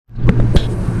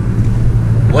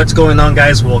What's going on,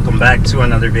 guys? Welcome back to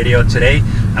another video. Today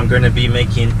I'm going to be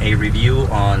making a review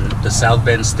on the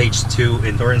Southbend Stage 2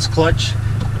 endurance clutch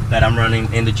that I'm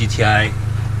running in the GTI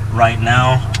right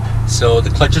now. So the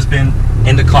clutch has been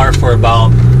in the car for about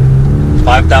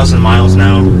 5,000 miles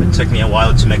now. It took me a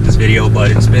while to make this video, but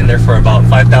it's been there for about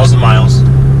 5,000 miles.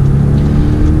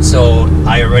 So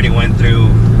I already went through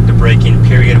the braking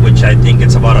period, which I think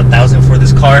it's about 1,000 for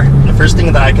this car. The first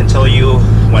thing that I can tell you,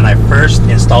 when I first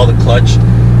installed the clutch,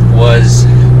 was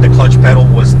the clutch pedal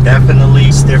was definitely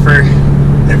stiffer.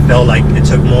 It felt like it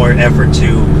took more effort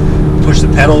to push the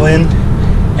pedal in,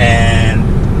 and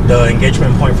the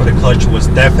engagement point for the clutch was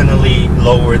definitely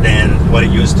lower than what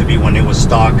it used to be when it was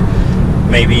stock,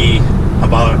 maybe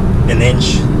about an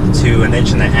inch to an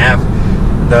inch and a half.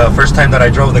 The first time that I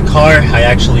drove the car, I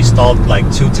actually stalled like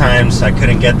 2 times. I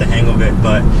couldn't get the hang of it,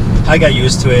 but I got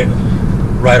used to it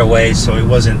right away, so it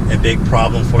wasn't a big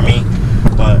problem for me.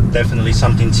 But definitely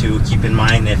something to keep in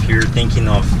mind if you're thinking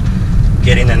of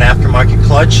getting an aftermarket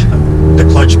clutch. The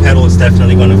clutch pedal is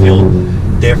definitely going to feel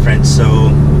different, so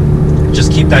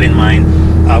just keep that in mind.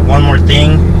 One more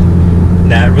thing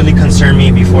that really concerned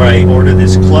me before I ordered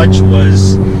this clutch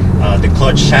was the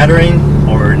clutch shattering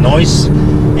or noise,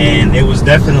 and it was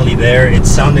definitely there. It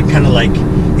sounded kind of like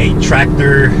a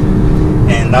tractor,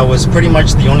 and that was pretty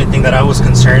much the only thing that I was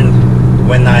concerned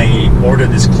when I ordered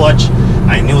this clutch.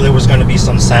 I knew there was going to be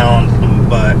some sound,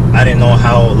 but I didn't know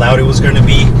how loud it was going to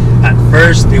be. At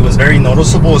first it was very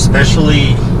noticeable,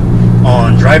 especially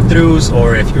on drive-thrus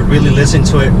or if you really listen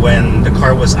to it when the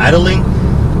car was idling.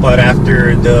 But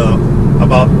after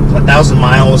about 1,000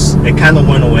 miles, it kind of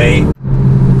went away.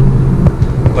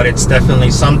 But it's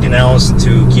definitely something else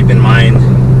to keep in mind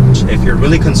if you're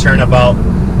really concerned about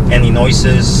any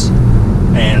noises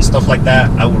and stuff like that.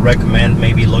 I would recommend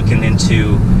maybe looking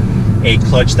into a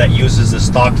clutch that uses the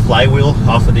stock flywheel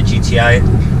off of the GTI.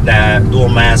 That dual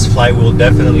mass flywheel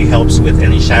definitely helps with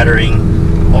any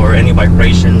shattering or any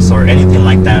vibrations or anything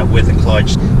like that with the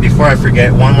clutch. Before I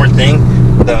forget, one more thing,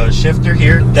 the shifter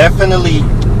here definitely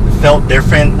felt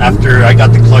different after I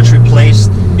got the clutch replaced.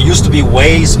 It used to be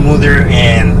way smoother,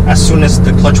 and as soon as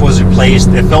the clutch was replaced,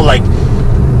 it felt like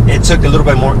it took a little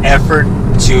bit more effort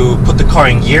to put the car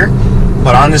in gear.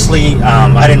 But honestly,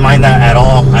 I didn't mind that at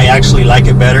all. I actually like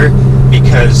it better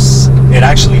because it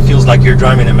actually feels like you're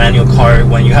driving a manual car.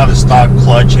 When you have a stock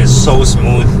clutch, it's so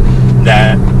smooth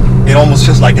that it almost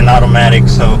feels like an automatic.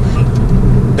 So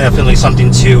definitely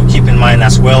something to keep in mind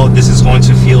as well. This is going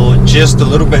to feel just a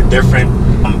little bit different,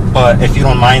 but if you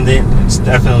don't mind it, it's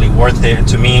definitely worth it.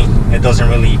 To me, it doesn't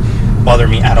really bother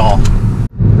me at all.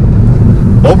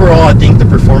 Overall, I think the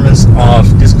performance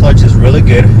of this clutch is really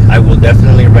good. I will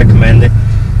definitely recommend it.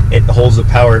 It holds the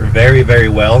power very, very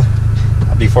well.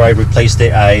 Before I replaced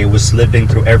it, I was slipping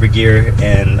through every gear,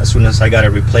 and as soon as I got it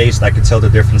replaced, I could tell the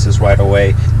differences right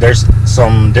away. There's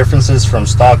some differences from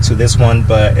stock to this one,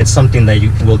 but it's something that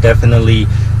you will definitely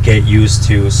get used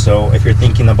to. So if you're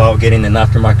thinking about getting an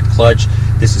aftermarket clutch,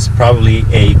 this is probably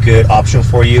a good option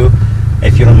for you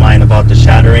if you don't mind about the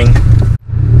shattering.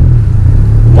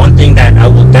 One thing that I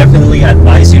will definitely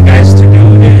advise you guys to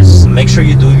do is make sure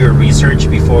you do your research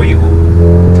before you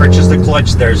purchase the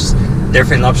clutch. There's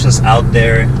different options out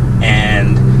there,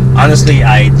 and honestly,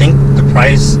 I think the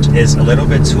price is a little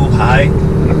bit too high,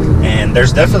 and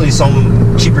there's definitely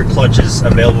some cheaper clutches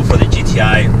available for the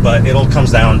GTI, but it all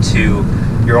comes down to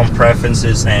your own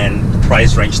preferences and the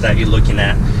price range that you're looking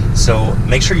at. So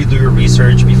make sure you do your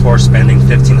research before spending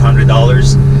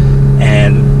 $1,500,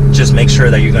 and just make sure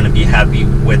that you're going to be happy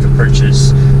with the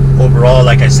purchase. Overall,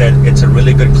 like I said, it's a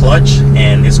really good clutch,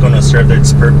 and it's going to serve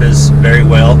its purpose very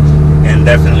well and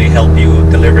definitely help you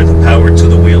deliver the power to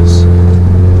the wheels.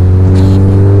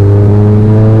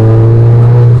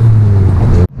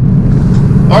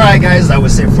 Alright guys, that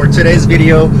was it for today's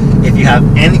video. If you have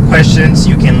any questions,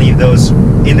 you can leave those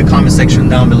in the comment section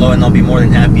down below, and I'll be more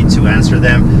than happy to answer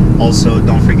them. Also,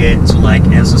 don't forget to like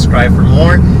and subscribe for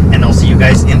more, and I'll see you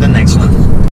guys in the next one.